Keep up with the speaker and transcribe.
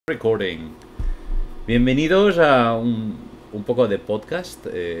Recording. Bienvenidos a un poco de podcast.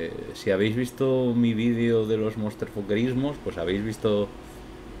 Si habéis visto mi vídeo de los monsterfuckerismos, pues habéis visto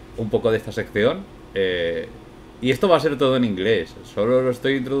un poco de esta sección. Y esto va a ser todo en inglés. Solo lo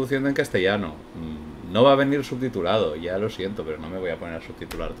estoy introduciendo en castellano. No va a venir subtitulado, ya lo siento, pero no me voy a poner a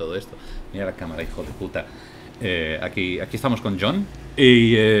subtitular todo esto. Mira la cámara, hijo de puta. Aquí estamos con John.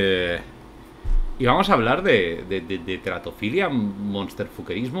 Y vamos a hablar de teratofilia,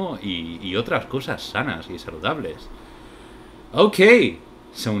 monsterfuckerismo y otras cosas sanas y saludables. Okay,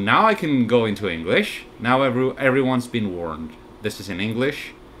 so now I can go into English. Now everyone's been warned. This is in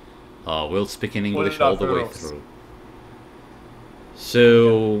English. We'll speak in English all the way through.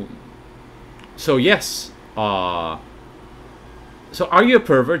 So yes. So are you a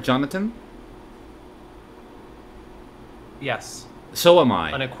pervert, Jonathan? Yes. So am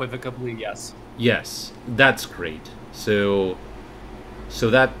I. Unequivocally, yes. Yes, that's great. So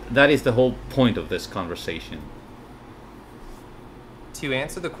that is the whole point of this conversation. To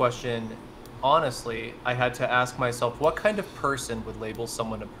answer the question, honestly, I had to ask myself what kind of person would label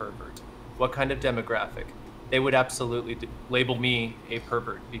someone a pervert? What kind of demographic? They would absolutely label me a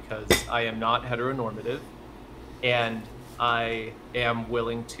pervert because I am not heteronormative and I am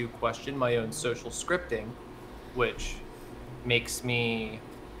willing to question my own social scripting, which makes me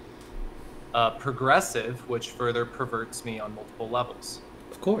progressive, which further perverts me on multiple levels.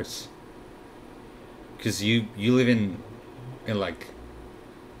 Of course, because you live in like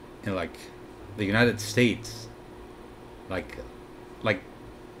the United States, like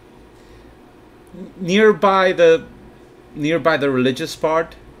nearby the religious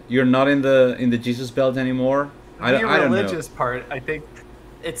part. You're not in the Jesus Belt anymore. I don't know. Religious part, I think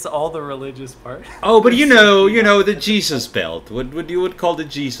it's all the religious part. Oh, but you know the Jesus Belt. What you would call the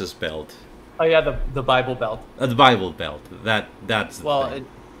Jesus Belt? Oh yeah, the Bible Belt. The Bible Belt. That's the thing.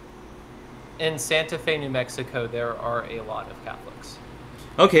 In Santa Fe, New Mexico, there are a lot of Catholics.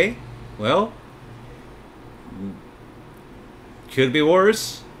 Okay, well, could be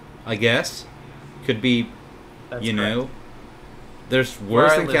worse, I guess. Could be, That's you know, correct. there's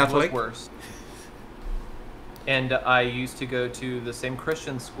worse than Catholic. Worse. And I used to go to the same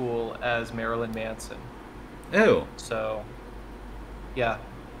Christian school as Marilyn Manson. Oh. So, yeah.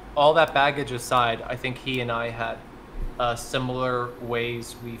 All that baggage aside, I think he and I had similar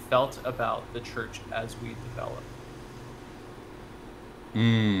ways we felt about the church as we developed.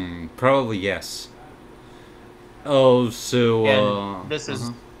 Probably yes. Oh, so and this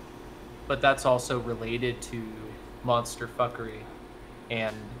is, but that's also related to monster fuckery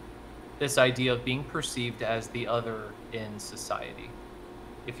and this idea of being perceived as the other in society.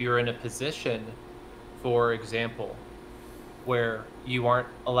 If you're in a position, for example, where you aren't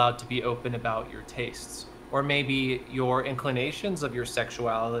allowed to be open about your tastes, or maybe your inclinations of your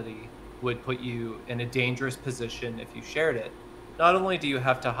sexuality would put you in a dangerous position if you shared it. Not only do you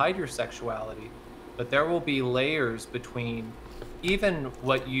have to hide your sexuality, but there will be layers between even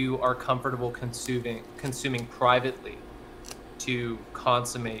what you are comfortable consuming privately to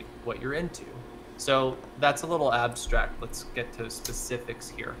consummate what you're into. So that's a little abstract. Let's get to specifics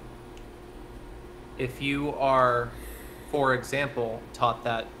here. If you are, for example, taught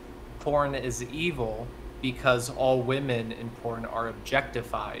that porn is evil because all women in porn are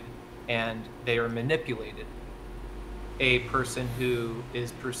objectified and they are manipulated, a person who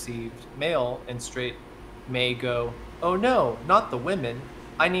is perceived male and straight may go, oh no, not the women.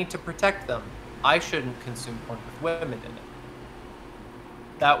 I need to protect them. I shouldn't consume porn with women in it.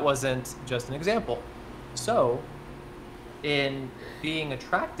 That wasn't just an example. So, in being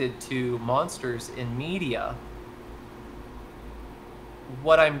attracted to monsters in media,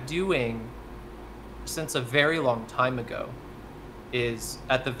 what I'm doing since a very long time ago is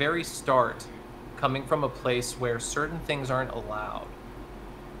at the very start coming from a place where certain things aren't allowed.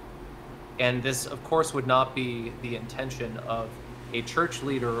 And this, of course, would not be the intention of a church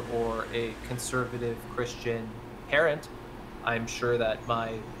leader or a conservative Christian parent. I'm sure that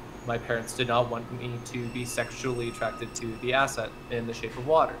my parents did not want me to be sexually attracted to the asset in the shape of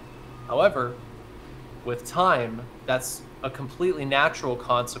water. However, with time, that's a completely natural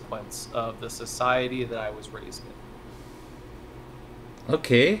consequence of the society that I was raised in.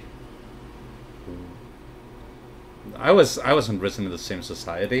 Okay. I wasn't raised in the same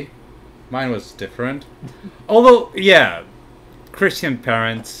society. Mine was different. Although, yeah, Christian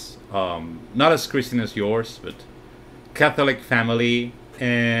parents, not as Christian as yours, but Catholic family,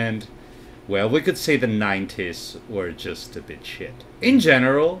 and, well, we could say the 90s were just a bit shit. In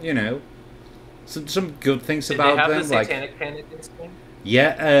general, you know, some good things Did about they have them, the satanic panic in Spain?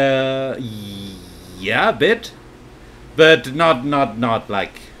 yeah, yeah, a bit, but not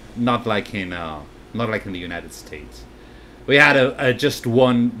like not like in the United States. We had a just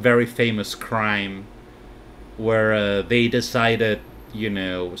one very famous crime where they decided,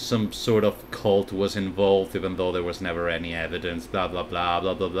 some sort of cult was involved, even though there was never any evidence, blah blah blah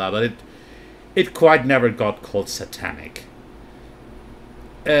blah blah blah. But it quite never got called satanic.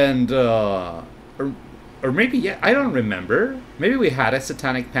 And or maybe, yeah, I don't remember. Maybe we had a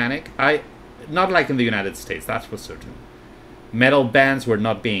satanic panic. Not like in the United States, that's for certain. Metal bands were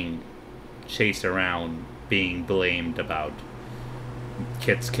not being chased around, being blamed about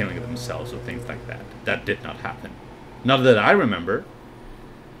kids killing themselves or things like that. That did not happen. Not that I remember.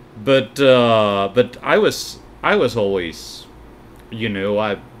 But I was always,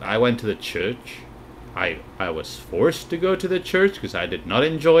 I went to the church. I was forced to go to the church because I did not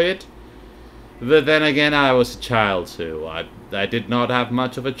enjoy it. But then again, I was a child, so I did not have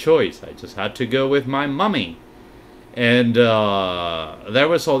much of a choice. I just had to go with my mummy. And there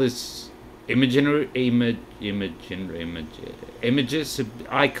was all this images,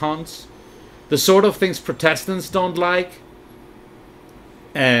 icons, the sort of things Protestants don't like.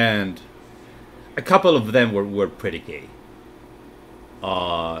 And a couple of them were pretty gay.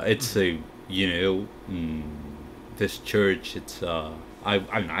 It's a, this church, it's,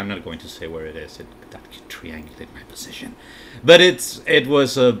 I'm not going to say where it is. That could triangulate my position. But it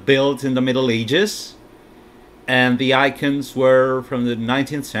was built in the Middle Ages. And the icons were from the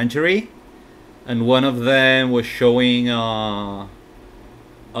 19th century. And one of them was showing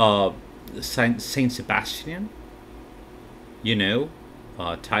Saint Sebastian,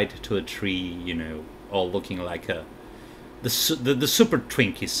 tied to a tree, all looking like the super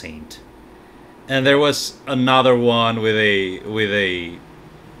Twinkie saint. And there was another one with a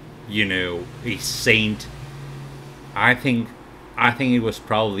saint. I think it was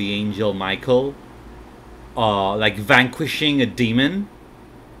probably Angel Michael, like vanquishing a demon.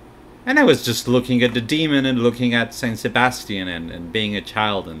 And I was just looking at the demon and looking at Saint Sebastian and being a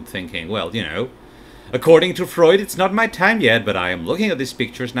child and thinking, well, according to Freud, it's not my time yet, but I am looking at these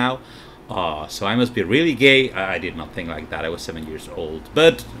pictures now. So I must be really gay. I did not think like that. I was 7 years old.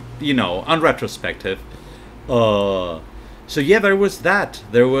 But, on retrospective. So yeah, there was that.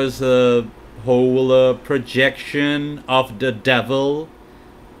 There was a whole projection of the devil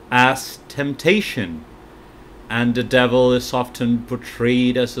as temptation. And the devil is often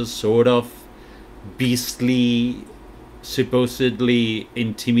portrayed as a sort of beastly, supposedly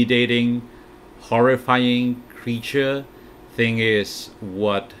intimidating, horrifying creature. Thing is,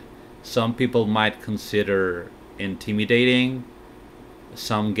 what some people might consider intimidating,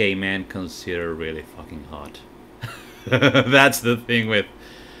 some gay men consider really fucking hot. That's the thing with,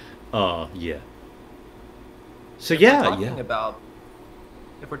 yeah. So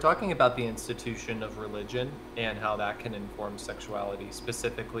if we're talking about the institution of religion and how that can inform sexuality,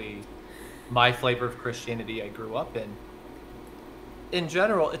 specifically my flavor of Christianity I grew up in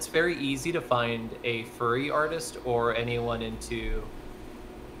general, it's very easy to find a furry artist or anyone into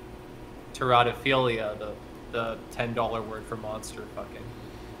teratophilia, the $10 word for monster fucking.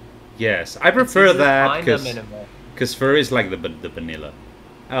 Yes, I prefer that because furry is like the vanilla.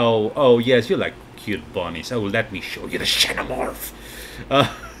 Oh yes, you like cute bunnies. Oh, let me show you the xenomorph.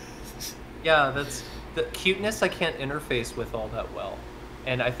 Yeah, that's the cuteness I can't interface with all that well.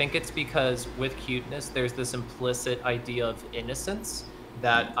 And I think it's because with cuteness, there's this implicit idea of innocence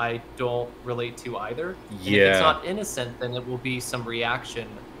that I don't relate to either. And if it's not innocent, then it will be some reaction,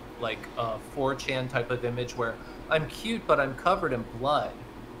 like a 4chan type of image where I'm cute, but I'm covered in blood.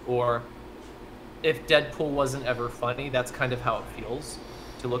 Or if Deadpool wasn't ever funny, that's kind of how it feels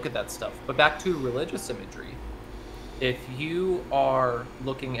to look at that stuff. But back to religious imagery. If you are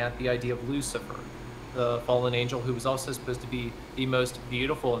looking at the idea of Lucifer, the fallen angel who was also supposed to be the most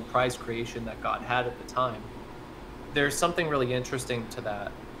beautiful and prized creation that God had at the time, there's something really interesting to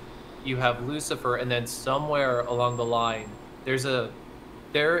that. You have Lucifer, and then somewhere along the line, there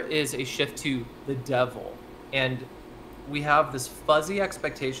is a shift to the devil. And we have this fuzzy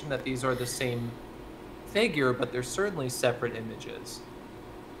expectation that these are the same figure, but they're certainly separate images.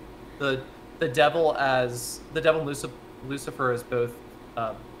 The devil and Lucifer as both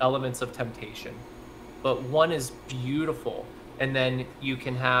elements of temptation, but one is beautiful, and then you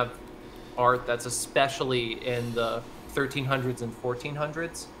can have art that's especially in the 1300s and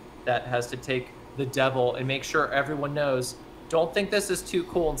 1400s that has to take the devil and make sure everyone knows, don't think this is too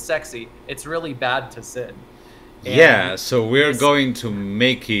cool and sexy, it's really bad to sin. And yeah, so we're going to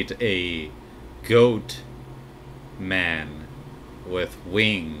make it a goat man with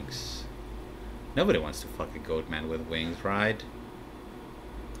wings. Nobody wants to fuck a goat man with wings, right?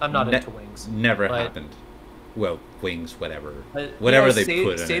 I'm not into wings. Never happened. well, wings, whatever, Yeah, they put in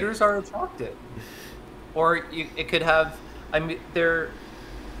it. satyrs are attractive. Or it could have, I mean, they're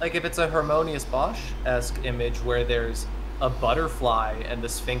like if it's a Harmonious Bosch-esque image where there's a butterfly and the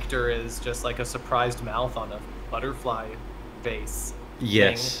sphincter is just like a surprised mouth on a butterfly face thing,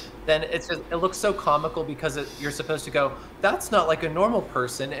 Yes. then it looks so comical because you're supposed to go, that's not like a normal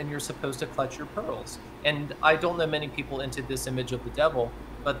person, and you're supposed to clutch your pearls. And I don't know many people into this image of the devil,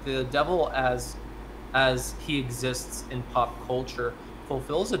 but the devil as he exists in pop culture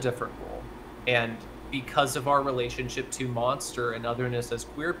fulfills a different role. And because of our relationship to monster and otherness as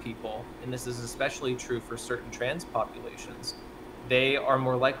queer people, and this is especially true for certain trans populations, they are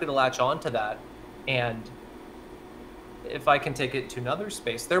more likely to latch on to that. And if I can take it to another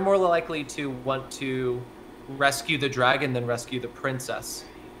space, they're more likely to want to rescue the dragon than rescue the princess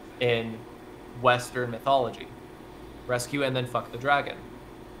in Western mythology. Rescue and then fuck the dragon.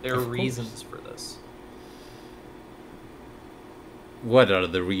 There are reasons for this. What are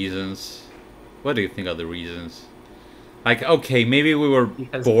the reasons? What do you think are the reasons? Like, okay, maybe we were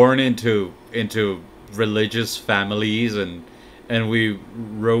born into religious families, and we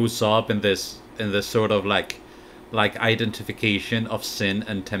rose up in this sort of like identification of sin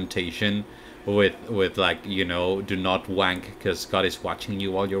and temptation with like, you know, do not wank because God is watching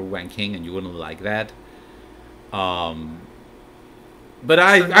you while you're wanking, and you wouldn't like that. But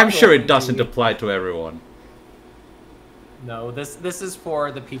I'm sure it doesn't apply to everyone. No, this is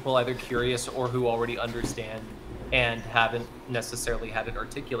for the people either curious or who already understand and haven't necessarily had it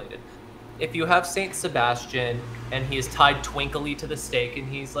articulated. If you have Saint Sebastian and he is tied twinkly to the stake and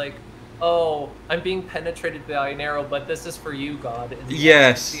he's like, "Oh, I'm being penetrated by an arrow, but this is for you, God." And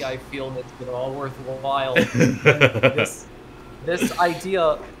yes. See, I feel makes it all worthwhile. this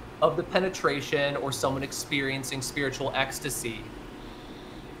idea of the penetration or someone experiencing spiritual ecstasy,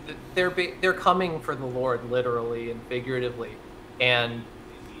 they're coming for the Lord literally and figuratively, and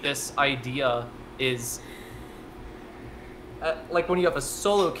this idea is like when you have a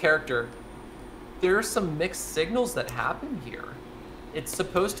solo character, there are some mixed signals that happen here. It's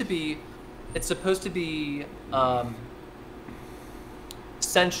supposed to be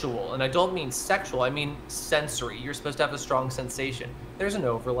sensual, and I don't mean sexual, I mean sensory. You're supposed to have a strong sensation. There's an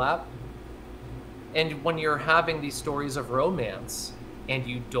overlap, and when you're having these stories of romance and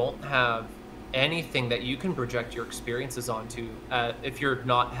you don't have anything that you can project your experiences onto, if you're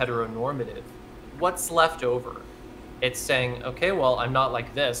not heteronormative, what's left over? It's saying, okay, well, I'm not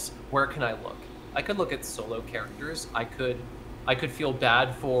like this. Where can I look? I could look at solo characters. I could feel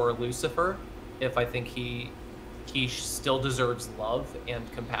bad for Lucifer if I think he still deserves love and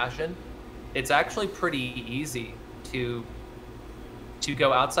compassion. It's actually pretty easy to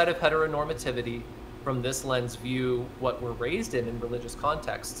go outside of heteronormativity, from this lens view what we're raised in religious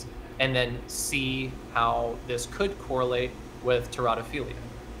contexts, and then see how this could correlate with teratophilia,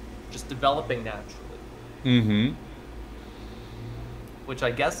 just developing naturally. Mm-hmm. Which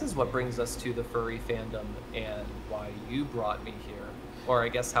I guess is what brings us to the furry fandom and why you brought me here, or I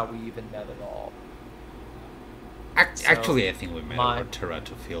guess how we even met at all. Actually, I think we met over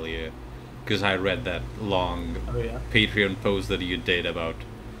teratophilia, because I read that long Patreon post that you did about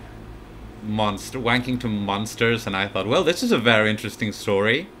wanking to monsters, and I thought, well, this is a very interesting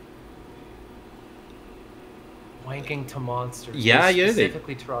story. Wanking to monsters. Yeah, you did it.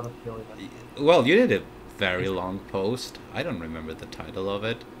 Specifically teratophilia. Well, you did a very long post. I don't remember the title of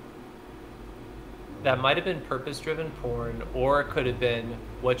it. That might have been purpose-driven porn, or it could have been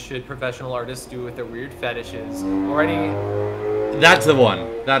what should professional artists do with their weird fetishes, or any... That's the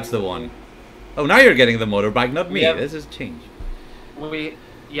one. That's the one. Oh, now you're getting the motorbike, not me. This has changed. We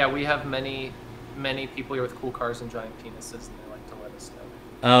have many people here with cool cars and giant penises, and they like to let us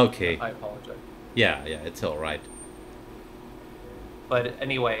know. Okay. I apologize. Yeah, it's all right. But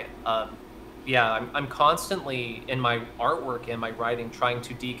anyway, I'm constantly in my artwork and my writing trying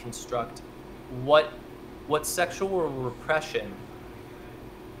to deconstruct what sexual repression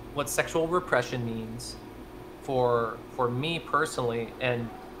means for me personally. And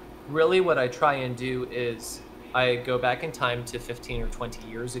really what I try and do is I go back in time to 15 or 20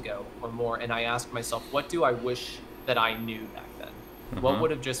 years ago or more, and I ask myself, what do I wish that I knew back then? What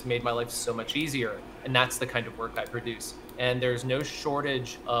would have just made my life so much easier? And that's the kind of work I produce. And there's no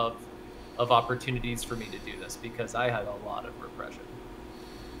shortage of opportunities for me to do this, because I had a lot of repression.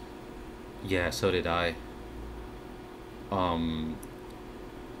 Yeah, so did I.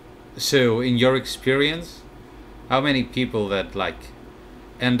 So in your experience, how many people that like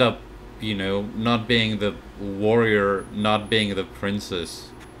end up, you know, not being the warrior, not being the princess,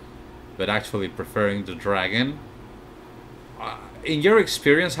 but actually preferring the dragon? in your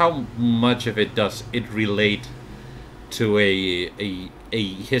experience, how much of it does it relate to a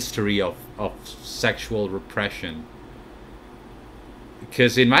history of sexual repression?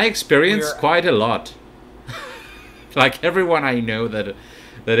 Because in my experience, We're quite a lot. Like everyone I know that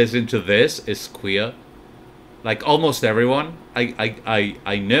is into this is queer. Like almost everyone.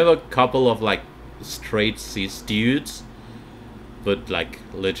 I know a couple of like straight cis dudes, but like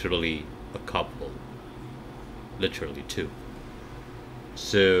literally a couple, literally two.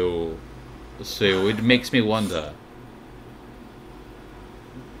 So, so it makes me wonder.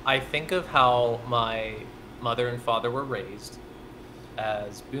 I think of how my mother and father were raised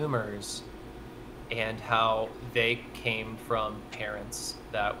as boomers and how they came from parents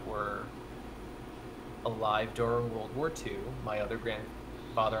that were alive during World War II. My other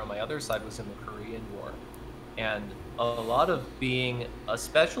grandfather on my other side was in the Korean War. And a lot of being,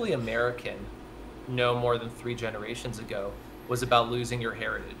 especially American, no more than 3 generations ago, was about losing your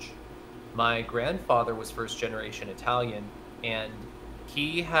heritage. My grandfather was first generation Italian, and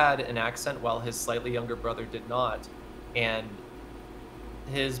he had an accent while his slightly younger brother did not. And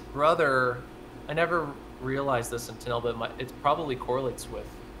his brother, I never realized this until, but it probably correlates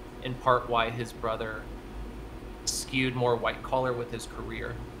with, in part, why his brother skewed more white collar with his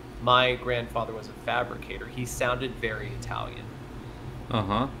career. My grandfather was a fabricator. He sounded very Italian. Uh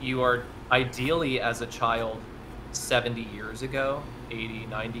huh. You are ideally, as a child, 70 years ago, 80,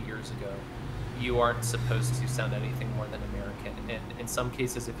 90 years ago, you aren't supposed to sound anything more than American. And in some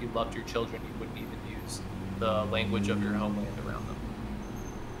cases, if you loved your children, you wouldn't even use the language of your homeland around them.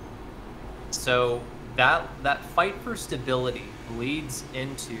 So that fight for stability bleeds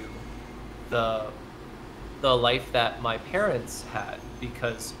into the the life that my parents had,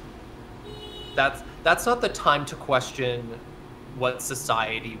 because that's not the time to question what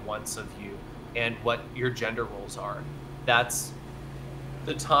society wants of you and what your gender roles are. That's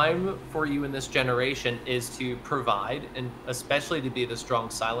the time for you in this generation is to provide, and especially to be the strong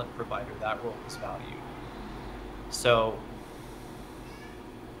silent provider. That role is valued. So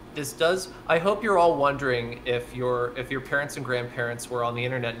this does, I hope you're all wondering if your parents and grandparents were on the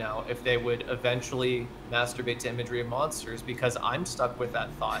internet now, if they would eventually masturbate to imagery of monsters, because I'm stuck with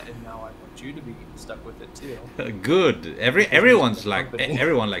that thought, and now I want you to be stuck with it too. Good. Everyone's like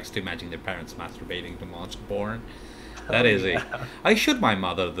everyone likes to imagine their parents masturbating to monster porn. That is Yeah. I showed my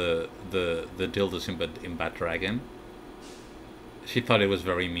mother the dildos in Bat Dragon. She thought it was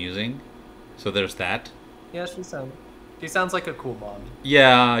very amusing. So there's that. Yeah, she sounds like a cool mom.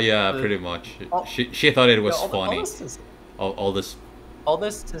 Yeah, yeah, But pretty much. all, She thought it yeah, was all funny. this to say, All this. all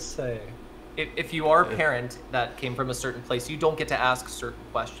this to say, if you are a parent that came from a certain place, you don't get to ask certain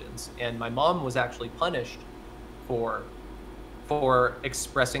questions. And my mom was actually punished for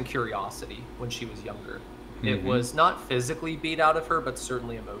expressing curiosity when she was younger. It Hmm. was not physically beat out of her, but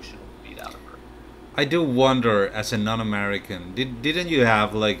certainly emotionally beat out of her. I do wonder, as a non-American, didn't you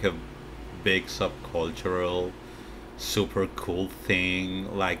have like a big subcultural, super cool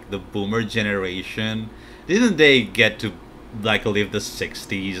thing like the Boomer generation? Didn't they get to like live the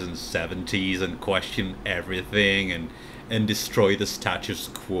 60s and 70s and question everything and destroy the status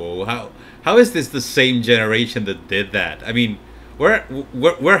quo? How is this the same generation that did that? I mean,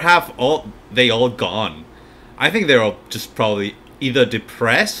 where have they all gone? I think they're all just probably either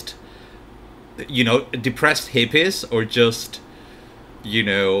depressed, depressed hippies, or just,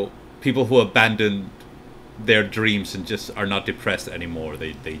 people who abandoned their dreams and just are not depressed anymore.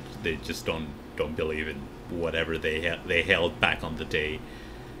 They just don't believe in whatever they held back on the day.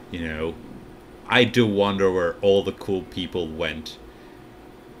 You know, I do wonder where all the cool people went.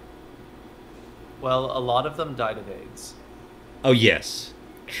 Well, a lot of them died of AIDS. Oh yes,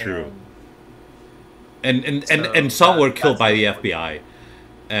 true. And And so some were killed that's by the unfortunate FBI.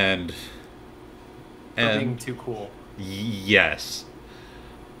 And for being and too cool, yes,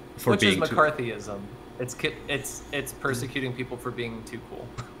 for which is being too. McCarthyism. It's persecuting people for being too cool.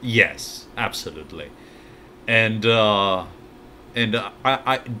 Yes, absolutely. And I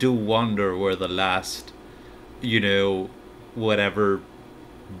do wonder where the last, you know, whatever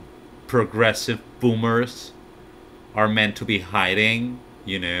progressive boomers are meant to be hiding,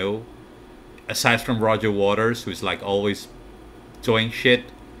 aside from Roger Waters, who's like always doing shit,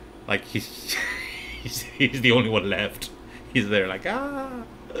 like he's the only one left. He's there like,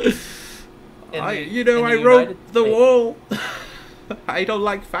 In I the you know in the I wrote United the States, wall. I don't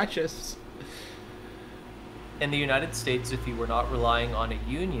like fascists. in the United States, if you were not relying on a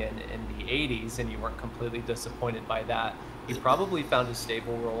union in the 80s and you weren't completely disappointed by that, you probably found a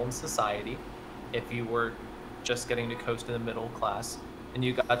stable role in society. If you were just getting to coast in the middle class, and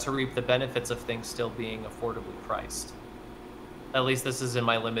you got to reap the benefits of things still being affordably priced. At least this is in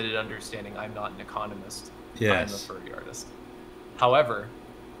my limited understanding. I'm not an economist. Yes. I'm a furry artist. However,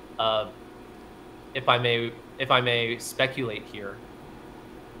 if I may speculate here,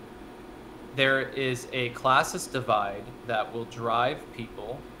 there is a classist divide that will drive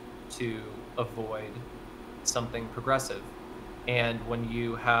people to avoid something progressive. And when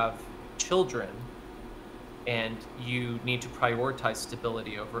you have children and you need to prioritize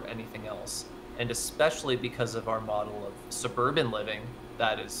stability over anything else, and especially because of our model of suburban living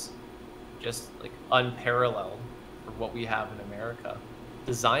that is just like unparalleled for what we have in America,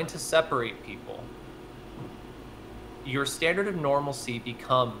 designed to separate people, your standard of normalcy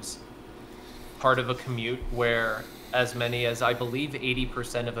becomes part of a commute where as many as I believe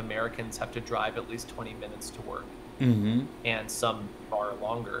 80% of Americans have to drive at least 20 minutes to work, and some far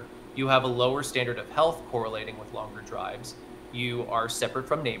longer. You have a lower standard of health correlating with longer drives. You are separate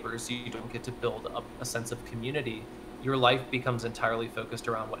from neighbors. You don't get to build up a sense of community. Your life becomes entirely focused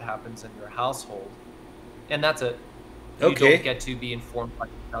around what happens in your household. And that's it. You don't get to be informed by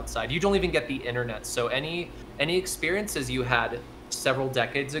outside. You don't even get the internet. So any experiences you had several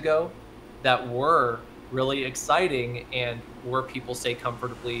decades ago that were really exciting and where people stay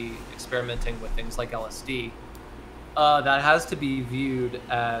comfortably experimenting with things like LSD, that has to be viewed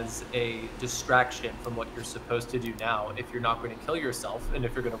as a distraction from what you're supposed to do now if you're not going to kill yourself and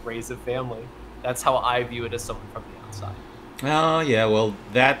if you're going to raise a family. That's how I view it as someone from the outside. Oh, yeah, well,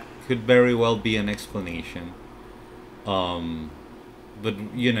 that could very well be an explanation. But,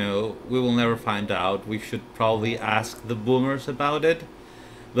 you know, we will never find out. We should probably ask the boomers about it.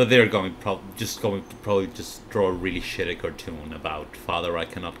 But they're going to probably just draw a really shitty cartoon about Father, I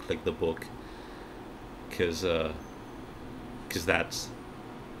cannot click the book. Because that's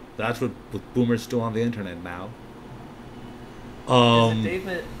what boomers do on the internet now.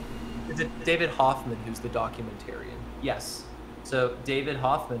 Is it David Hoffman who's the documentarian? Yes. So David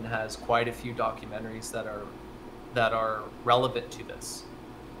Hoffman has quite a few documentaries that are relevant to this.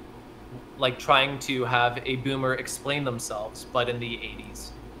 Like trying to have a boomer explain themselves, but in the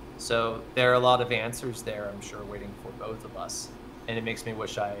 80s. So there are a lot of answers there, I'm sure, waiting for both of us. And it makes me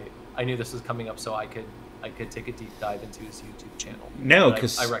wish I knew this was coming up so I could take a deep dive into his YouTube channel. No,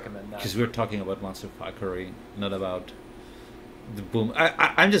 because I recommend that. Because we're talking about monster fuckery, not about the boom.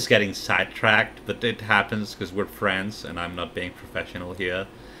 I'm just getting sidetracked, but it happens because we're friends and I'm not being professional here.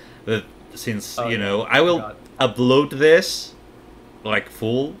 But since, I will upload this like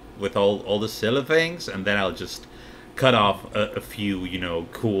full with all the silly things, and then I'll just cut off a few,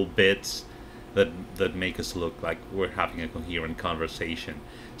 cool bits that make us look like we're having a coherent conversation.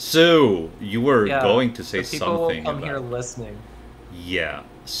 So you were going to say people something. People will come here listening. Yeah.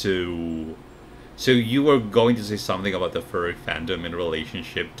 So you were going to say something about the furry fandom in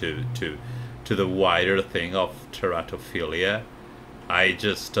relationship to the wider thing of teratophilia. I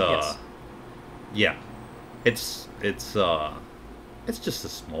just yes. Yeah. It's just a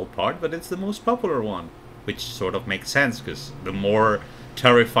small part, but it's the most popular one, which sort of makes sense because the more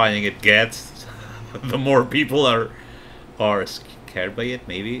terrifying it gets, the more people are scared by it.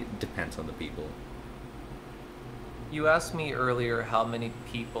 Maybe it depends on the people. You asked me earlier how many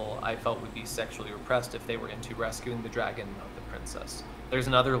people I felt would be sexually repressed if they were into rescuing the dragon, not the princess. There's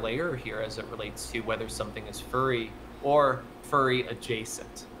another layer here as it relates to whether something is furry or furry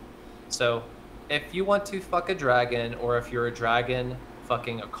adjacent. So if you want to fuck a dragon, or if you're a dragon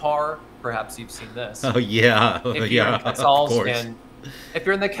fucking a car, perhaps you've seen this. Oh yeah, if you're in if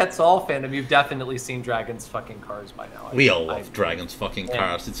you're in the Quetzal fandom, you've definitely seen dragons fucking cars by now. We all love dragons fucking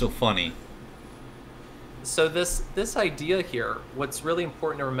cars. It's so funny. So this idea here, what's really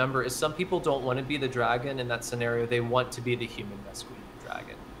important to remember is some people don't want to be the dragon in that scenario. They want to be the human rescuing the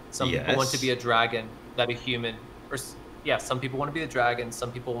dragon. Some people want to be a dragon that a human, some people want to be a dragon.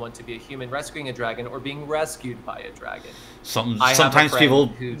 Some people want to be a human rescuing a dragon or being rescued by a dragon. Sometimes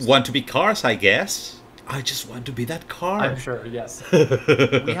people want to be cars, I guess. I just want to be that car. I'm sure, yes.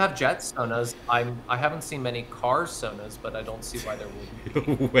 We have jet sonas. I haven't seen many car sonas, but I don't see why there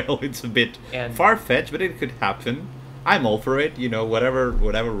wouldn't be. Well, it's a bit far-fetched, but it could happen. I'm all for it, whatever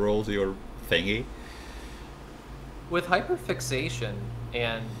rolls your thingy. With hyperfixation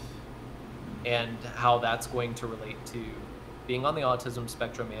and how that's going to relate to being on the autism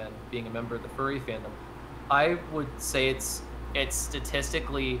spectrum and being a member of the furry fandom, I would say it's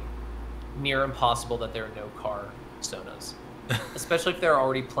statistically near impossible that there are no car sonas, especially if there are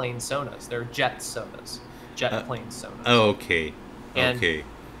already plane sonas. There are jet sonas, jet plane sonas. Oh, okay. Okay.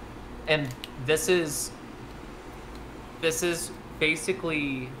 And this is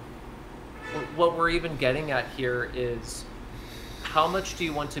basically what we're even getting at here is how much do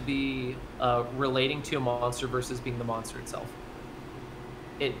you want to be relating to a monster versus being the monster itself?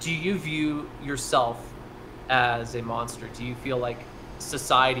 do you view yourself as a monster? Do you feel like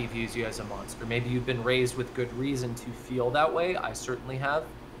society views you as a monster? Maybe you've been raised with good reason to feel that way. I certainly have.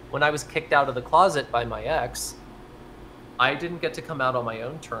 When I was kicked out of the closet by my ex, I didn't get to come out on my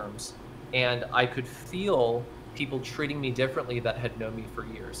own terms, and I could feel people treating me differently that had known me for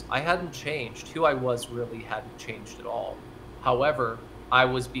years. I hadn't changed. Who I was really hadn't changed at all. However, I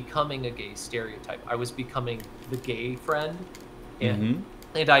was becoming a gay stereotype. I was becoming the gay friend, and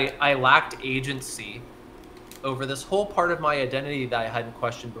I lacked agency over this whole part of my identity that I hadn't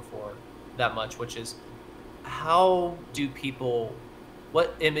questioned before that much, which is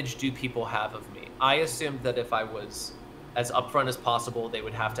what image do people have of me? I assumed that if I was as upfront as possible, they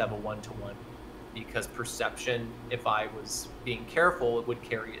would have to have a one-to-one, because perception, if I was being careful, it would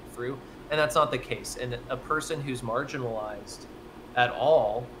carry it through. And that's not the case. And a person who's marginalized at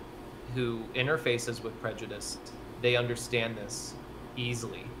all, who interfaces with prejudice, they understand this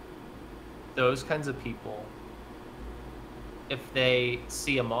easily. Those kinds of people, if they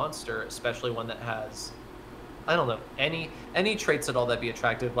see a monster, especially one that has, I don't know, any traits at all that'd be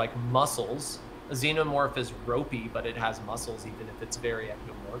attractive, like muscles. A xenomorph is ropey, but it has muscles, even if it's very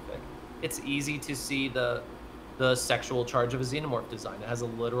ectomorphic. It's easy to see the sexual charge of a xenomorph design. It has a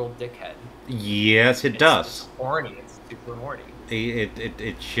literal dickhead. Yes, it does. It's horny. It's super horny. It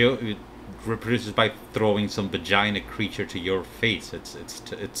reproduces by throwing some vagina creature to your face.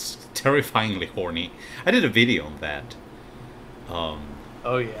 It's terrifyingly horny. I did a video on that.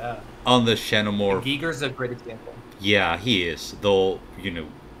 Oh yeah. On the Xenomorph. Giger's a great example. Yeah, he is. Though,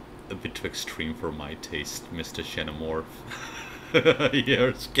 a bit too extreme for my taste, Mr. Xenomorph.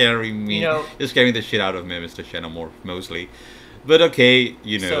 You're scaring me. You're scaring the shit out of me, Mr. Xenomorph, mostly. But okay,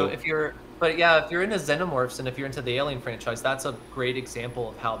 So if you're into Xenomorphs and if you're into the Alien franchise, that's a great example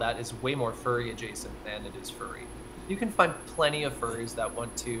of how that is way more furry adjacent than it is furry. You can find plenty of furries that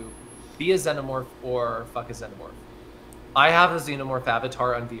want to be a Xenomorph or fuck a Xenomorph. I have a Xenomorph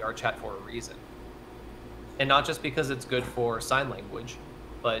avatar on VR chat for a reason. And not just because it's good for sign language,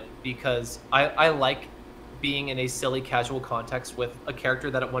 but because I like being in a silly casual context with a character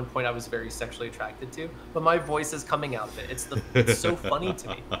that at one point I was very sexually attracted to, but my voice is coming out of it. It's so funny to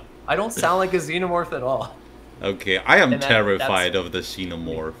me. I don't sound like a Xenomorph at all. Okay, I am terrified of the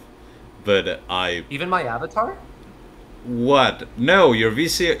Xenomorph, but Even my avatar? What? No, your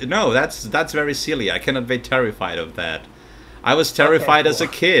VC. No, that's very silly. I cannot be terrified of that. I was terrified as a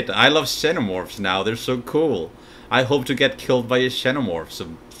kid. I love Xenomorphs now. They're so cool. I hope to get killed by a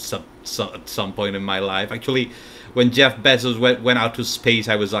Xenomorph at some point in my life. Actually, when Jeff Bezos went out to space,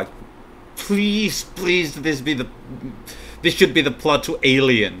 I was like, please, this should be the plot to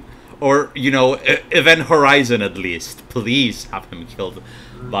Alien, or Event Horizon at least. Please have him killed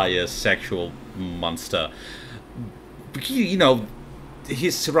by a sexual monster.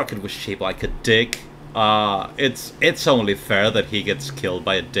 His rocket was shaped like a dick. It's only fair that he gets killed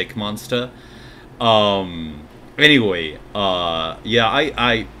by a dick monster. Anyway, yeah, do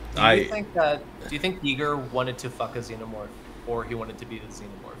you think Giger wanted to fuck a Xenomorph, or he wanted to be the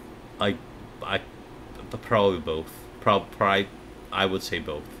Xenomorph? Probably both. Probably, I would say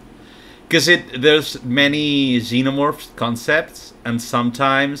both. Because there's many Xenomorph concepts, and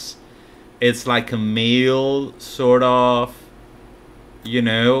sometimes it's like a male sort of,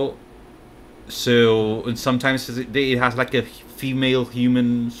 so and sometimes it has like a female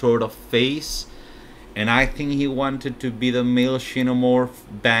human sort of face, and I think he wanted to be the male Xenomorph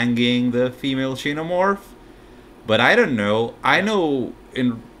banging the female Xenomorph, but I don't know. I know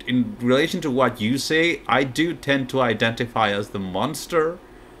in relation to what you say, I do tend to identify as the monster,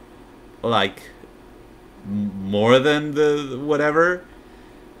 like more than the whatever.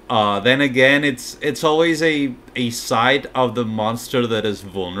 Then again, it's always a side of the monster that is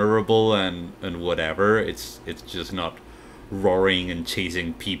vulnerable and whatever. It's just not roaring and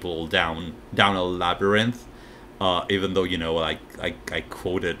chasing people down a labyrinth. Even though I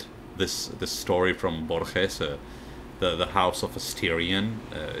quoted this story from Borges, the House of Asterion.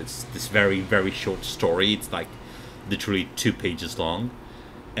 It's this very, very short story. It's like literally 2 pages long,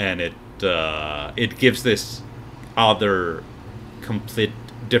 and it gives this other complete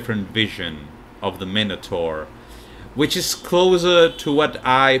different vision of the Minotaur, which is closer to what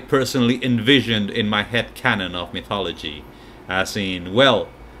I personally envisioned in my head canon of mythology, as in, well,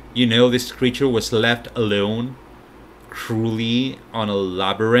 this creature was left alone, cruelly on a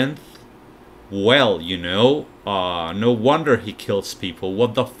labyrinth. Well, no wonder he kills people.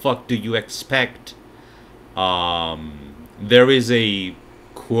 What the fuck do you expect? There is a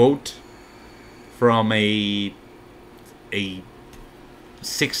quote from a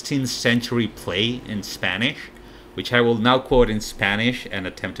 16th century play in Spanish which I will now quote in Spanish and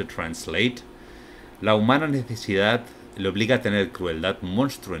attempt to translate. La humana necesidad le obliga a tener crueldad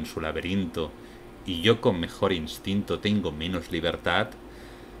monstruo en su laberinto, y yo con mejor instinto tengo menos libertad.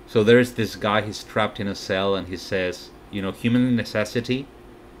 So there's this guy, he's trapped in a cell, and he says, you know, human necessity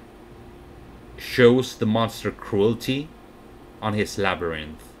shows the monster cruelty on his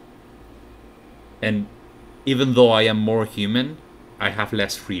labyrinth. And even though I am more human, I have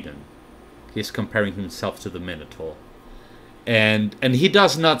less freedom. He's comparing himself to the Minotaur. And he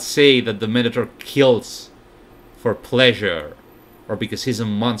does not say that the Minotaur kills for pleasure or because he's a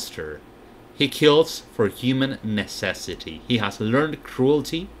monster. He kills for human necessity. He has learned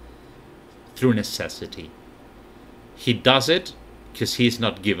cruelty through necessity. He does it because he's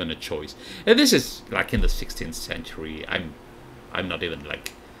not given a choice. And this is like in the 16th century. I'm not even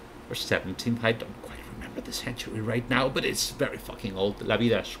like, or 17th. I don't quite remember the century right now, but it's very fucking old. La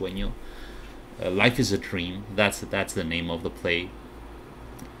vida es sueño. Life is a dream. That's the name of the play.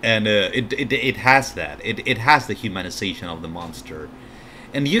 And it has that. It has the humanization of the monster.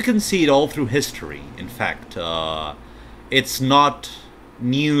 And you can see it all through history. In fact, it's not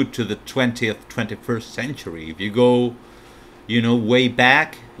new to the 20th, 21st century. If you go, you know, way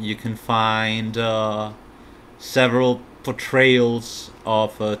back, you can find several portrayals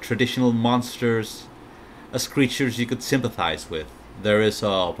of traditional monsters as creatures you could sympathize with. There is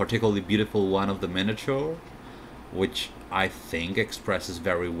a particularly beautiful one of the Minotaur, which I think expresses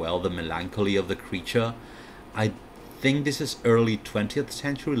very well the melancholy of the creature. I think this is early 20th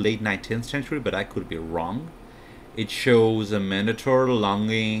century, late 19th century, but I could be wrong. It shows a Minotaur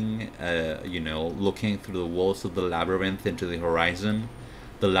longing, you know, looking through the walls of the labyrinth into the horizon,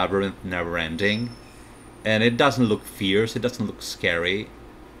 the labyrinth never ending. And it doesn't look fierce, it doesn't look scary.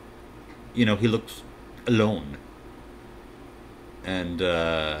 You know, he looks alone. And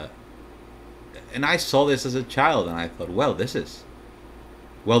I saw this as a child, and I thought, well, this is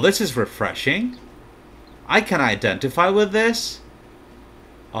refreshing. I can identify with this.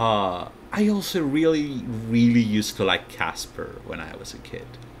 I also really used to like Casper when I was a kid.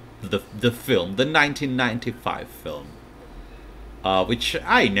 The film, the 1995 film, which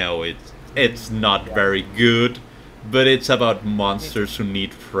I know it's not very good, but it's about monsters who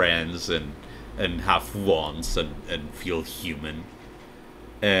need friends and have wants and feel human.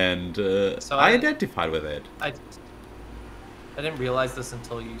 And so I identified with it. I didn't realize this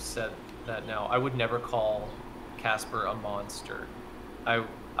until you said that now. I would never call Casper a monster.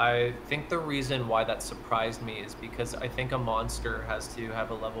 I think the reason why that surprised me is because I think a monster has to have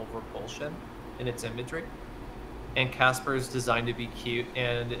a level of repulsion in its imagery. And Casper is designed to be cute,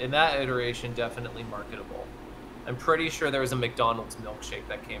 and in that iteration, definitely marketable. I'm pretty sure there was a McDonald's milkshake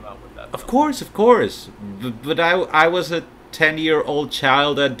that came out with that. Of course. But I was a 10-year-old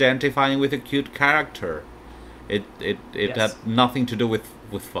child identifying with a cute character. It yes. Had nothing to do with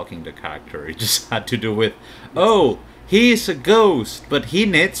fucking the character. It just had to do with, oh, he's a ghost, but he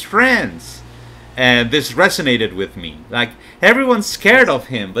needs friends. And this resonated with me. Like, everyone's scared of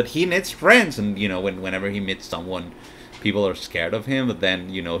him, but he needs friends. And, you know, whenever he meets someone, people are scared of him. But then,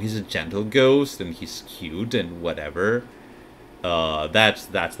 you know, he's a gentle ghost, and he's cute, and whatever. That's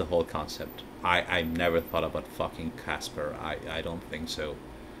the whole concept. I never thought about fucking Casper. I don't think so.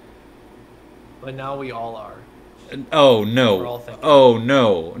 But now we all are. Oh, no. Oh,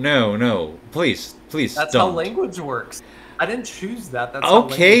 no. Please That's don't. how language works. I didn't choose that. That's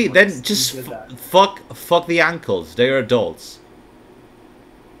okay, how then works. Just fuck the ankles. They're adults.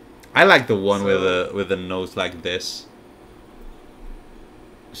 I like the one with a nose like this.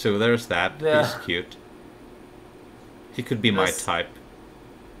 So there's that. Yeah. He's cute. He could be my type.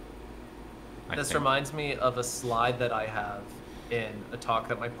 This reminds me of a slide that I have in a talk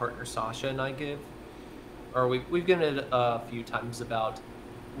that my partner Sasha and I give. Or we've given it a few times about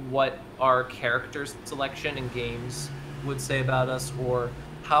what our character selection in games would say about us, or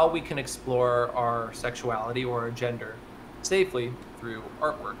how we can explore our sexuality or our gender safely through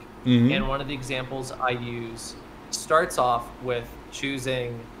artwork. Mm-hmm. And one of the examples I use starts off with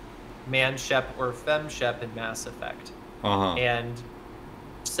choosing man shep or fem shep in Mass Effect. Uh-huh. And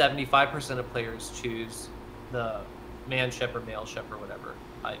 75% of players choose the man shep or male shep or whatever.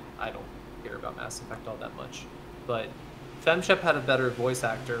 I don't care about Mass Effect all that much, but FemShep had a better voice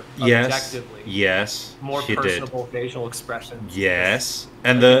actor, objectively. Yes, more personable facial expressions. Yes,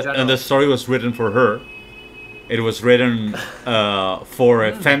 and the story was written for her. It was written for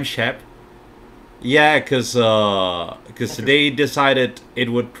a FemShep. Yeah, because they decided it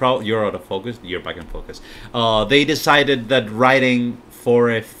would you're out of focus. You're back in focus. They decided that writing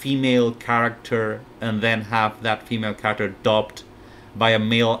for a female character and then have that female character dubbed by a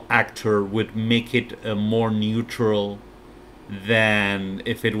male actor would make it more neutral than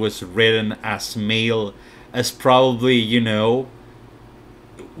if it was written as male, as probably,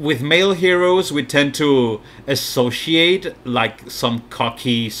 with male heroes we tend to associate like some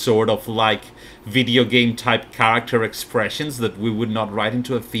cocky sort of like video game type character expressions that we would not write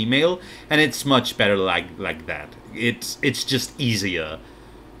into a female, and it's much better like that. It's just easier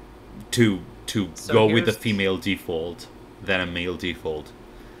to go with the female default than a male default.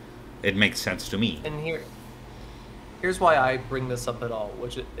 It makes sense to me. And here's why I bring this up at all,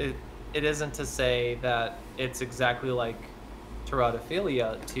 which it isn't to say that it's exactly like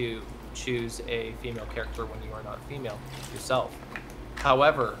teratophilia to choose a female character when you are not female yourself.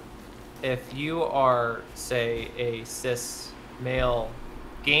 However, if you are, say, a cis male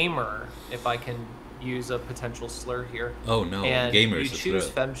gamer, if I can use a potential slur here. Oh no, and gamers. You choose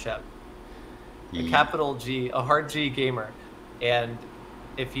femshep, a capital G, a hard G gamer, and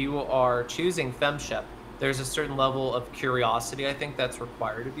if you are choosing femshep, there's a certain level of curiosity I think that's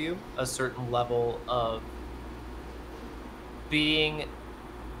required of you, a certain level of being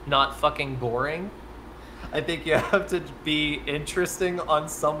not fucking boring. I think you have to be interesting on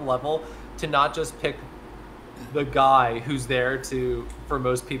some level to not just pick the guy who's there for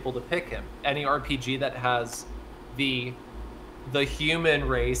most people to pick him. Any RPG that has the human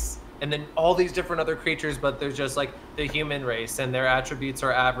race and then all these different other creatures, but there's just like the human race and their attributes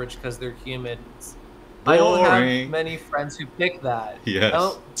are average because they're humans. Boring. I don't have many friends who pick that.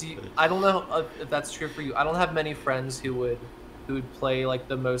 Yes. I don't know if that's true for you. I don't have many friends who would play like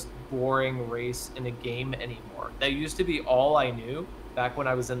the most boring race in a game anymore. That used to be all I knew back when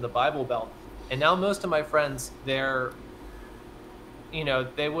I was in the Bible Belt. And now most of my friends, they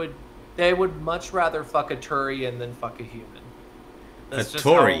would much rather fuck a Turian than fuck a human. That's just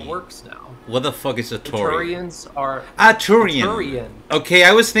how it works now. What the fuck is a Turian? Turians are Turian. Okay,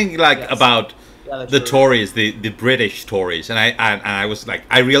 I was thinking about the Tories, the British Tories, and I was like,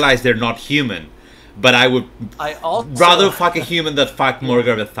 I realized they're not human. But I would rather fuck a human than fuck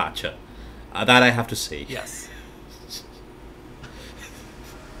Margaret Thatcher. That I have to say. Yes.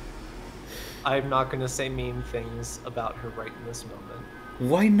 I'm not going to say mean things about her right in this moment.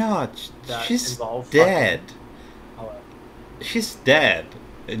 Why not? She's dead. She's dead.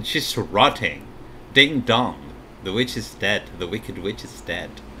 And she's rotting. Ding dong. The witch is dead. The wicked witch is dead.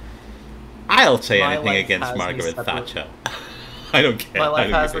 I'll say anything against Margaret Thatcher. I don't care. My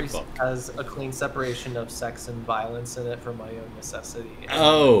life has a clean separation of sex and violence in it for my own necessity. And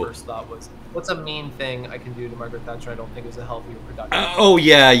my first thought was, what's a mean thing I can do to Margaret Thatcher I don't think is a healthy or productive?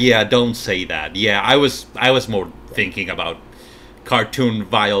 Yeah, don't say that. Yeah, I was more thinking about cartoon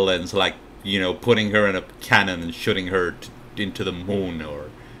violence, like, putting her in a cannon and shooting her into the moon, or,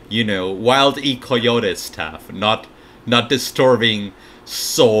 Wild E. Coyote stuff, not disturbing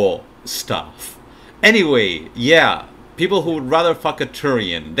soul stuff. Anyway, yeah. People who would rather fuck a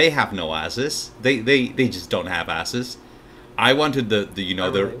Turian, they have no asses. They just don't have asses. I wanted the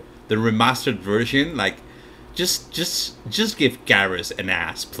remastered version. Like, just give Garrus an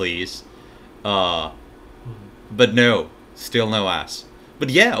ass, please. But no, still no ass. But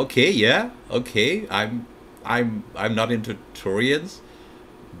yeah, okay. I'm not into Turians,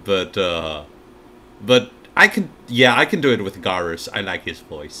 but I can do it with Garrus. I like his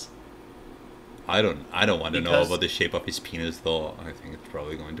voice. I don't want to know about the shape of his penis, though. I think it's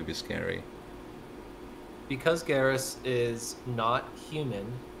probably going to be scary. Because Garrus is not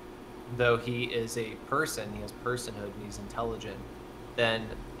human, though he is a person, he has personhood, and he's intelligent, then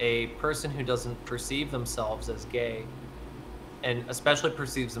a person who doesn't perceive themselves as gay, and especially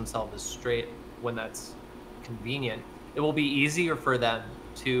perceives themselves as straight when that's convenient, it will be easier for them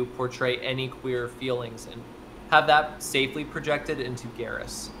to portray any queer feelings and have that safely projected into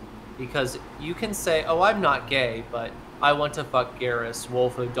Garrus. Because you can say, oh, I'm not gay, but I want to fuck Garrus,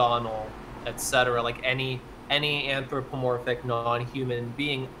 Wolf O'Donnell, etc. Like any anthropomorphic non-human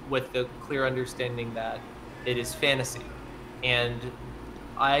being with the clear understanding that it is fantasy. And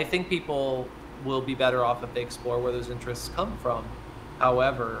I think people will be better off if they explore where those interests come from.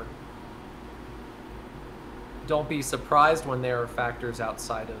 However, don't be surprised when there are factors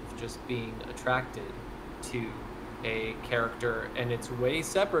outside of just being attracted to a character, and it's way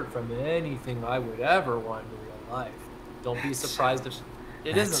separate from anything I would ever want in real life. Don't be surprised if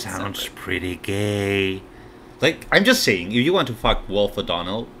it isn't. That sounds separate. Pretty gay. Like, I'm just saying, if you want to fuck Wolf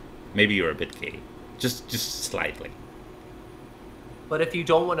O'Donnell, maybe you're a bit gay. Just slightly. But if you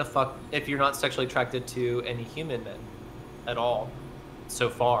don't want to fuck, if you're not sexually attracted to any human men at all, so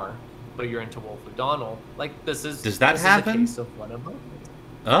far, but you're into Wolf O'Donnell, like this is. Does that happen? Is the case of one of them.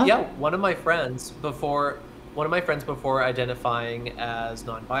 Huh? Yeah, one of my friends before one of my friends before identifying as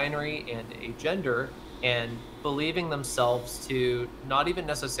non-binary and a gender and believing themselves to not even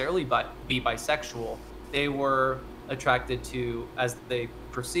necessarily be bisexual. They were attracted to, as they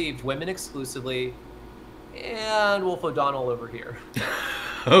perceived, women exclusively, and Wolf O'Donnell over here.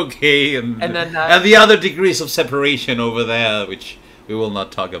 Okay, And then and the other degrees of separation over there, which we will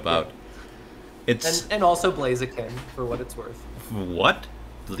not talk about. Yeah. It's and also Blaziken, for what it's worth. what?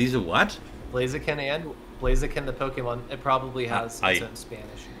 Lisa, what? Blaziken the Pokemon. It probably has its own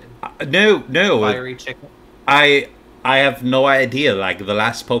Spanish name. No. Fiery Chicken. I have no idea. Like, the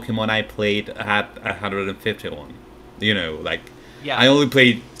last Pokemon I played had 151. You know, like, Yeah. I only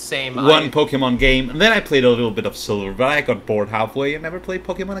played Same. one Pokemon game, and then I played a little bit of Silver, but I got bored halfway and never played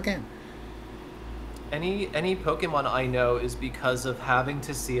Pokemon again. Any Pokemon I know is because of having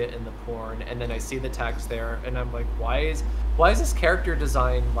to see it in the porn, and then I see the text there, and I'm like, why is this character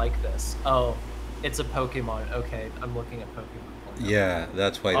design like this? Oh, it's a Pokemon. Okay, I'm looking at Pokemon porn. Yeah,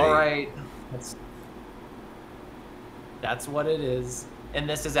 that's why. All right, that's what it is. And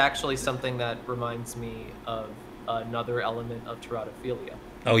this is actually something that reminds me of another element of teratophilia.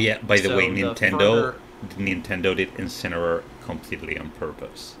 Oh yeah, by the way, Nintendo did Incineroar completely on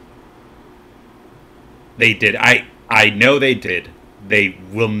purpose. They did. I know they did. They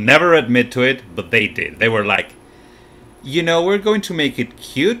will never admit to it, but they did. They were like, we're going to make it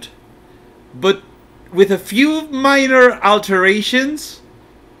cute, but with a few minor alterations,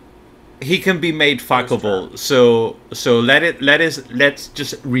 he can be made fuckable. So let's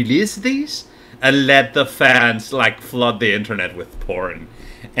just release these and let the fans like flood the internet with porn.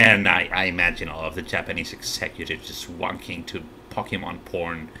 And I imagine all of the Japanese executives just wanking to Pokemon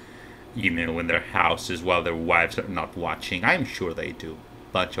porn, in their houses while their wives are not watching. I'm sure they do.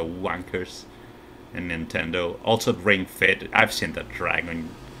 Bunch of wankers. And Nintendo. Also Ring Fit. I've seen that dragon.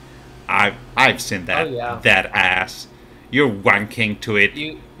 I've seen that that ass. You're wanking to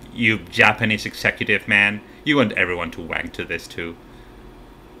it. You Japanese executive man. You want everyone to wank to this too.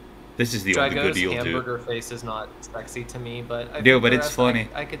 This is the only good you'll do. Hamburger face is not sexy to me, but but it's funny.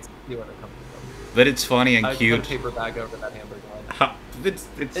 I could see where it comes from. But it's funny and cute. I'd put a paper bag over that hamburger. It's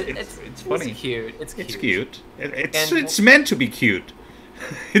funny. It's cute. It's cute. It's meant to be cute.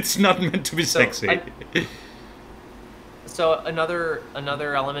 It's not meant to be sexy. So another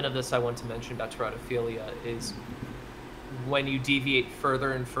element of this I want to mention about teratophilia is when you deviate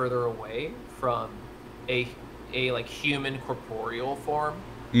further and further away from a like human corporeal form,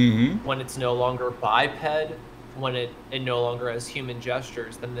 when it's no longer biped, when it no longer has human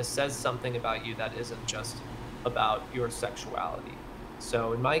gestures, then this says something about you that isn't just about your sexuality.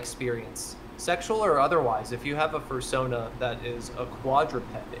 So in my experience, sexual or otherwise, if you have a persona that is a quadruped,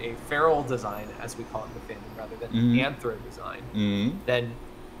 a feral design, as we call it in the fandom, rather than anthro design, then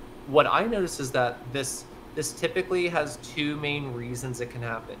what I notice is that this typically has two main reasons it can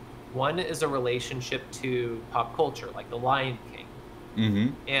happen. One is a relationship to pop culture, like The Lion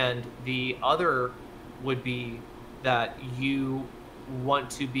King. And the other would be that you want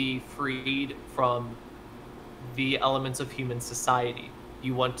to be freed from the elements of human society.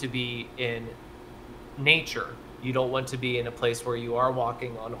 You want to be in nature. You don't want to be in a place where you are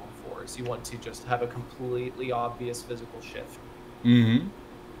walking on all fours. You want to just have a completely obvious physical shift.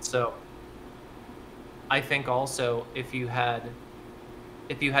 So I think also if you had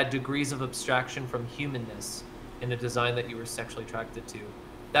degrees of abstraction from humanness in a design that you were sexually attracted to,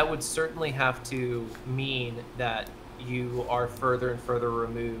 that would certainly have to mean that you are further and further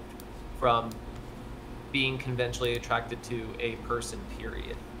removed from being conventionally attracted to a person,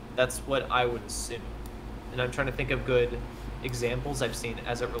 period. That's what I would assume. And I'm trying to think of good examples I've seen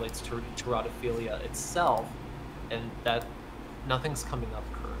as it relates to teratophilia itself, and that nothing's coming up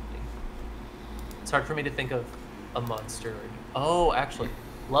currently. It's hard for me to think of a monster. Oh, actually,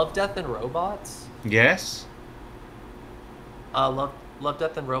 Love, Death, and Robots? Yes? Love,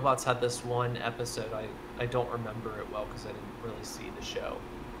 Death, and Robots had this one episode. I don't remember it well because I didn't really see the show.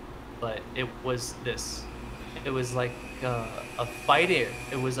 But it was like a fight.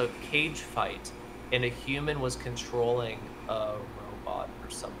 It was a cage fight, and a human was controlling a robot or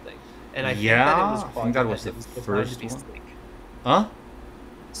something. And I think that was the first one. sleek. Huh?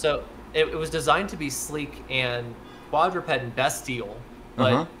 So it was designed to be sleek and quadruped and bestial,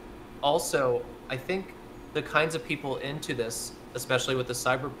 but also I think the kinds of people into this, especially with the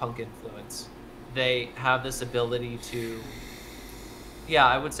cyberpunk influence, they have this ability to,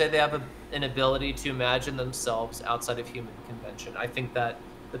 I would say they have an ability to imagine themselves outside of human convention. I think that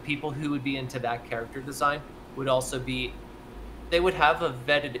the people who would be into that character design would also they would have a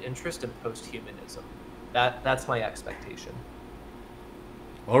vetted interest in post-humanism. That's my expectation.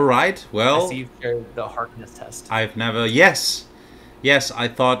 All right. I Well, see you've shared the Harkness test. I've never. Yes, yes. I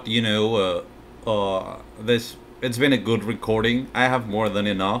thought this. It's been a good recording. I have more than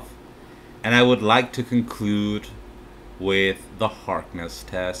enough, and I would like to conclude with the Harkness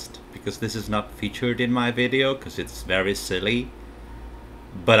test because this is not featured in my video because it's very silly,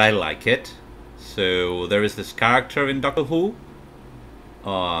 but I like it. So there is this character in Doctor Who,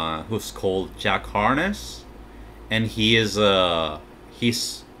 who's called Jack Harkness, and he's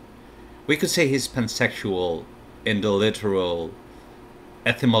we could say he's pansexual in the literal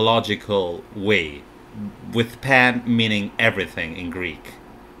etymological way, with pan meaning everything in Greek,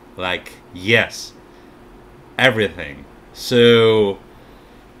 like yes, everything. So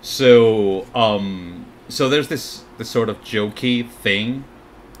there's this sort of jokey thing.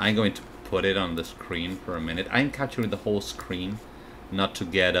 I'm going to put it on the screen for a minute. I'm capturing the whole screen, not to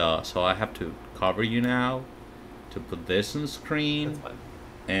get so I have to cover you now to put this on screen,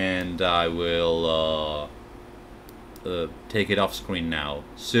 and I will take it off screen now.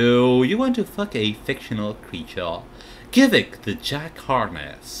 So you want to fuck a fictional creature? Give it the Jack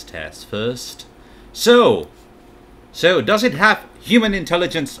Harkness test first. So does it have human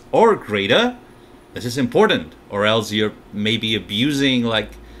intelligence or greater? This is important, or else you're maybe abusing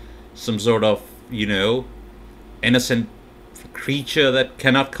like some sort of, innocent creature that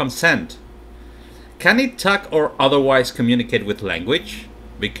cannot consent. Can it talk or otherwise communicate with language?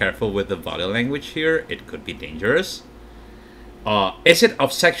 Be careful with the body language here, it could be dangerous. Is it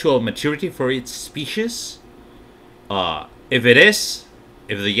of sexual maturity for its species? If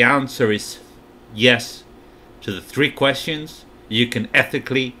the answer is yes to the 3 questions, you can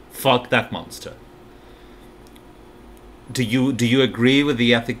ethically fuck that monster. Do you agree with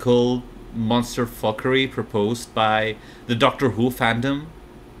the ethical monster fuckery proposed by the Doctor Who fandom?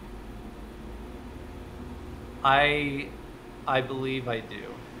 I believe I do.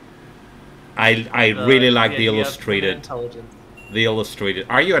 I really like the idea of human illustrated. intelligence. The illustrated.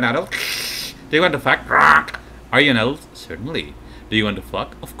 Are you an adult? Do you want to fuck? Are you an adult? Certainly. Do you want to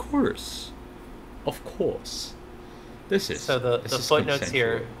fuck? Of course. Of course. This is So the this is footnotes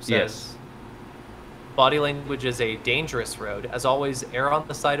here consensual. says Yes. body language is a dangerous road. As always, err on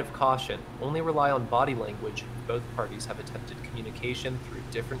the side of caution. Only rely on body language. Both parties have attempted communication through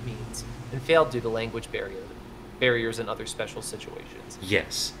different means and failed due to language barriers and other special situations.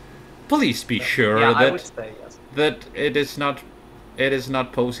 Yes. Please be sure Yeah, I that would say yes. that it is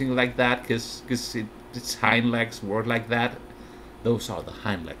not posing like that because its hind legs work like that. Those are the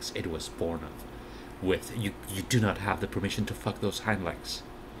hind legs it was born of. With you do not have the permission to fuck those hind legs.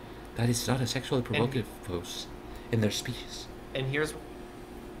 That is not a sexually provocative pose in their species. And here's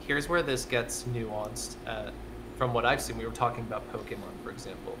where this gets nuanced. From what I've seen, we were talking about Pokemon, for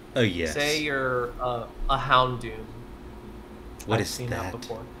example. Oh yes. Say you're a Houndoom. What I've is seen that?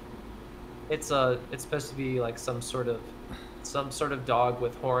 before. It's supposed to be like some sort of dog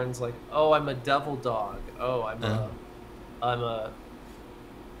with horns. Like, oh, I'm a devil dog. Oh, I'm a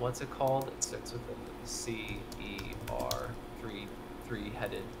what's it called? It starts with a CER,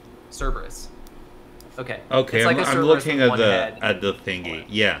 three-headed Cerberus. Okay. Okay, It's like a I'm Cerberus looking with at one the head and thingy. horns.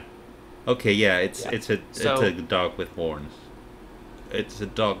 Yeah. Okay, yeah, it's Yeah. it's a So- it's a dog with horns. It's a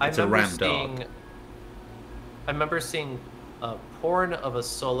dog. I It's a remember ram dog. I remember seeing a porn of a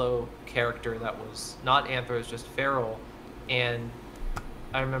solo character that was not anthro, just feral, and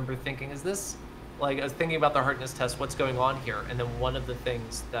I remember thinking, is this like I was thinking about the Harkness test, what's going on here? And then one of the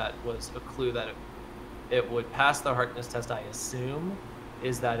things that was a clue that it would pass the Harkness test, I assume,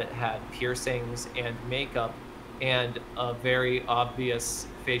 is that it had piercings and makeup and a very obvious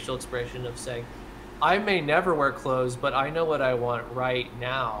facial expression of saying, I may never wear clothes, but I know what I want right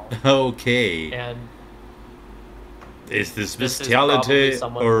now. Okay. And Is this This is bestiality probably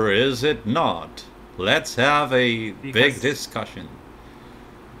someone- or is it not? Let's have a big Because- discussion.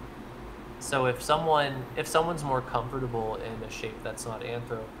 so if someone's more comfortable in a shape that's not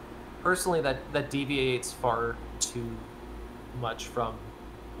anthro, personally that deviates far too much from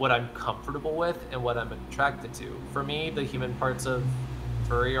what I'm comfortable with and what I'm attracted to. For me, the human parts of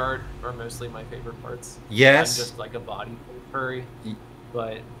furry art are mostly my favorite parts. Yes. I'm just like a body furry, Y-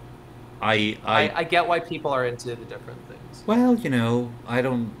 but I I get why people are into the different things. well, I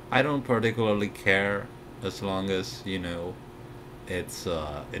don't particularly care as long as, it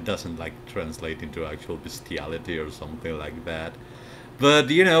doesn't like translate into actual bestiality or something like that. But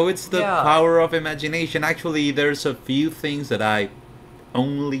it's the Yeah. power of imagination. Actually, there's a few things that I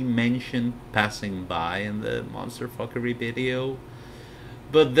only mentioned passing by in the monster fuckery video.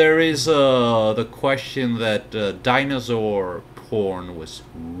 But there is the question that dinosaur porn was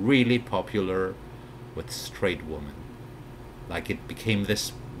really popular with straight women. Like, it became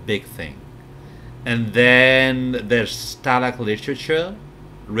this big thing. And then there's Stalag literature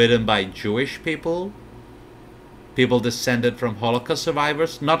written by Jewish people, people descended from Holocaust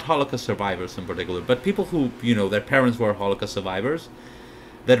survivors, not Holocaust survivors in particular, but people who, you know, their parents were Holocaust survivors,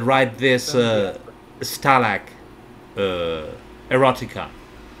 that write this Stalag erotica,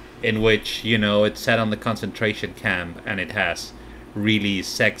 in which, you know, it's set on the concentration camp and it has really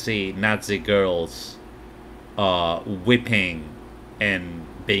sexy Nazi girls whipping and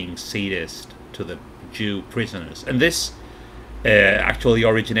being sadist to the Jew prisoners. And this actually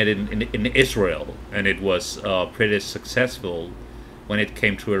originated in Israel, and it was pretty successful when it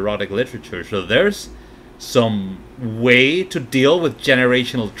came to erotic literature. So there's some way to deal with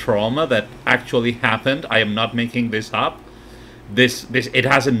generational trauma that actually happened. I am not making this up. This it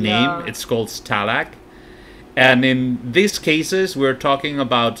has a name. Yeah. It's called Stalag. And in these cases, we're talking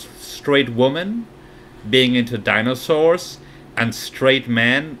about straight women being into dinosaurs and straight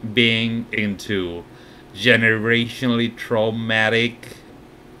men being into generationally traumatic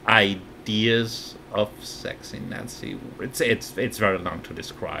ideas of sexy Nazi. It's very long to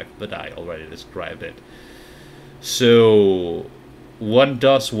describe, but I already described it. So one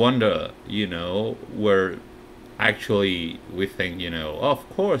does wonder, you know, where actually we think, you know, of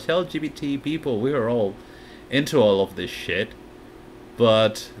course LGBT people, we are all into all of this shit,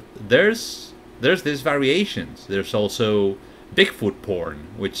 but there's these variations. There's also Bigfoot porn,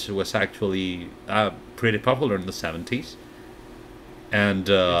 which was actually pretty popular in the 70s. And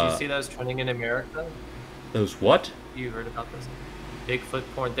did you see those trending in America? Those what? You heard about this? Bigfoot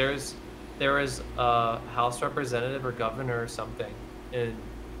porn. There was a House representative or governor or something, and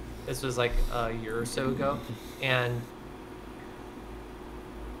this was like a year or so ago, and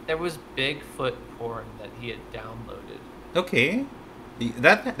there was Bigfoot porn that he had downloaded. Okay,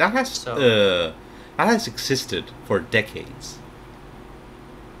 that has existed for decades.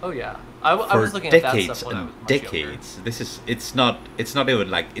 Oh yeah, I was looking at that stuff when I was much decades. Younger. It's not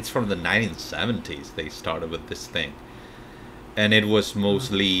even like, it's from the 1970s they started with this thing, and it was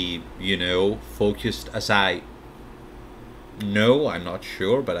mostly, you know, focused, as I'm not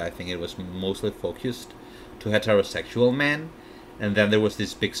sure, but I think it was mostly focused to heterosexual men. And then there was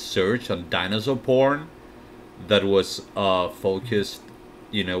this big surge on dinosaur porn that was focused,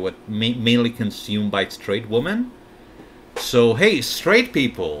 you know, what mainly consumed by straight women. So, hey, straight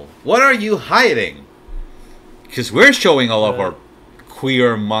people, what are you hiding? Because we're showing all of our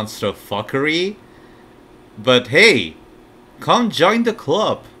queer monster fuckery. But hey, come join the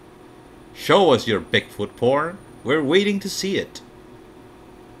club. Show us your Bigfoot porn. We're waiting to see it.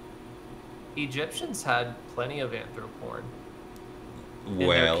 Egyptians had plenty of anthroporn.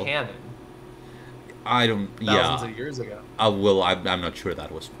 Well, in their canon. I don't. Thousands of years ago. I'm not sure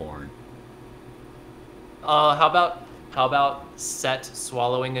that was porn. How about Set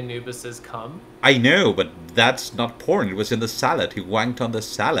swallowing Anubis's cum? I know, but that's not porn. It was in the salad. He wanked on the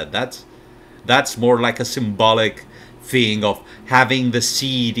salad. That's more like a symbolic thing of having the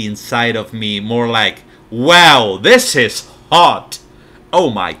seed inside of me. More like, wow, this is hot. Oh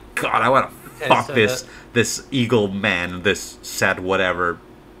my god, I want to fuck this eagle man, this Set whatever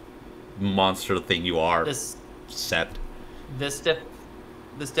monster thing you are. Set. This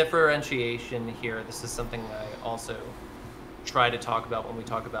differentiation here, this is something that I also try to talk about when we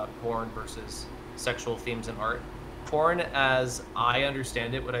talk about porn versus sexual themes in art. Porn, as I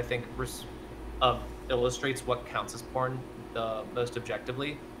understand it, what I think illustrates what counts as porn the most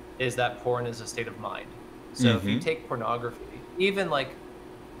objectively, is that porn is a state of mind. So if you take pornography, even like,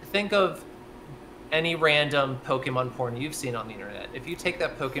 think of any random Pokemon porn you've seen on the internet. If you take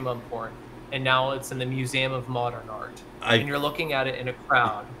that Pokemon porn and now it's in the Museum of Modern Art, and you're looking at it in a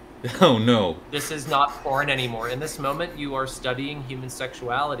crowd. Oh no. This is not porn anymore. In this moment, you are studying human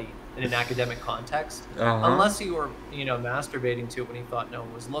sexuality in an academic context. Unless you were, you know, masturbating to it when you thought no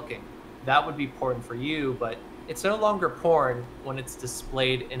one was looking. That would be porn for you, but it's no longer porn when it's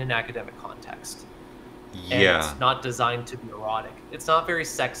displayed in an academic context. Yeah. And it's not designed to be erotic. It's not very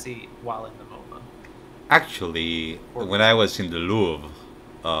sexy while in the MoMA. Actually, when I was in the Louvre,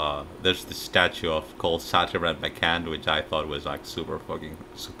 there's this statue called Satyr Bacchant, which I thought was like super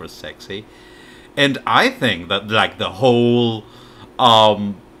sexy. And I think that like the whole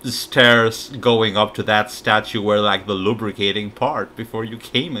stairs going up to that statue were like the lubricating part before you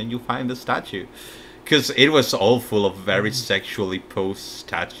came and you find the statue. Because it was all full of very sexually posed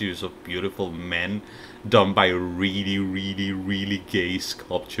statues of beautiful men done by really, really, really gay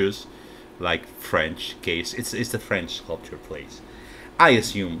sculptures. Like French gays. It's the French sculpture place. I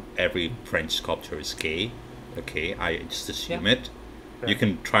assume every French sculpture is gay. Okay, I just assume it. You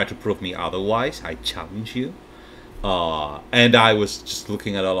can try to prove me otherwise. I challenge you. And I was just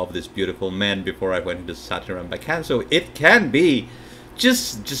looking at all of these beautiful men before I went into Saturn and backhand. So it can be.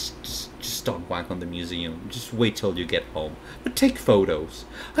 Just don't wank on the museum. Just wait till you get home. But take photos.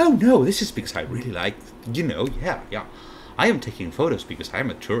 Oh no, this is because I really like, yeah. I am taking photos because I'm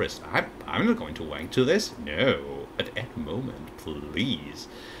a tourist. I'm not going to wank to this. No, at any moment, please.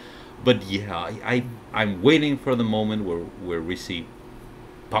 But yeah, I'm waiting for the moment where we see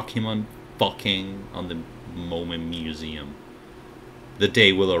Pokemon fucking on the Moment Museum. The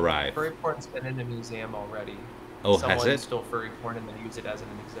day will arrive. Furry porn's been in a museum already. Oh, Someone has it? stole furry porn and then used it as an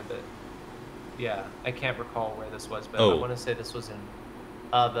exhibit. Yeah, I can't recall where this was, but Oh. I want to say this was in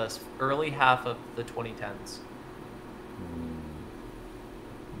the early half of the 2010s.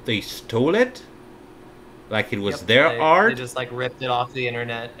 They stole it? Like it was Yep, their art? They just like ripped it off the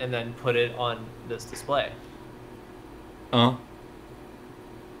internet and then put it on this display. And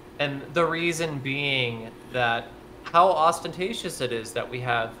the reason being that how ostentatious it is that we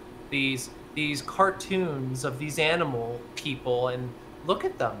have these cartoons of these animal people, and look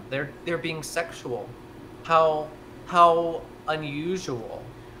at them. They're being sexual. How unusual.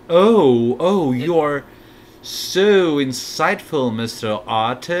 Oh, you're so insightful, Mr.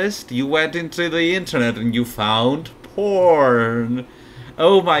 Artist. You went into the internet and you found porn.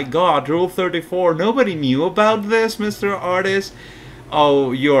 Oh my god, Rule 34. Nobody knew about this, Mr. Artist.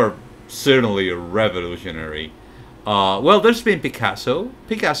 Oh, you're certainly a revolutionary. Well, there's been Picasso.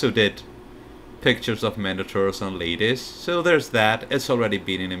 Picasso did pictures of minotaurs and ladies. So there's that. It's already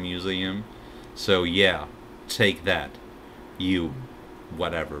been in a museum. So yeah, take that. You,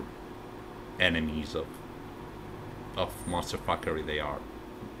 whatever, enemies of monster fuckery they are.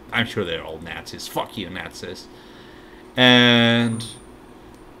 I'm sure they're all Nazis. Fuck you, Nazis. And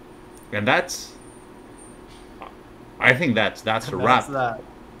that's... I think that's a wrap. That.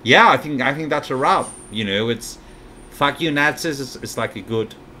 Yeah, I think that's a wrap. It's fuck you Nazis. It's like a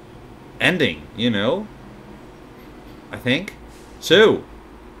good ending. I think. So,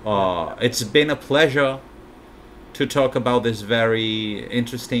 it's been a pleasure to talk about this very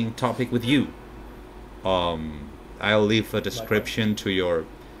interesting topic with you. I'll leave a description to your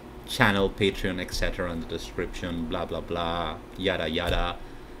channel, Patreon, etc. in the description. Blah blah blah. Yada yada.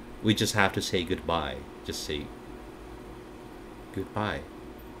 We just have to say goodbye. Just say goodbye.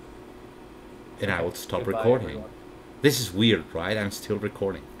 And I will stop Goodbye, recording. everyone. This is weird, right? I'm still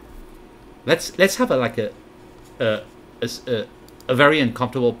recording. Let's have a very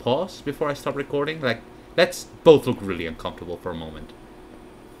uncomfortable pause before I stop recording. Like, let's both look really uncomfortable for a moment.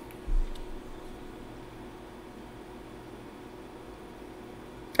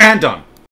 And done.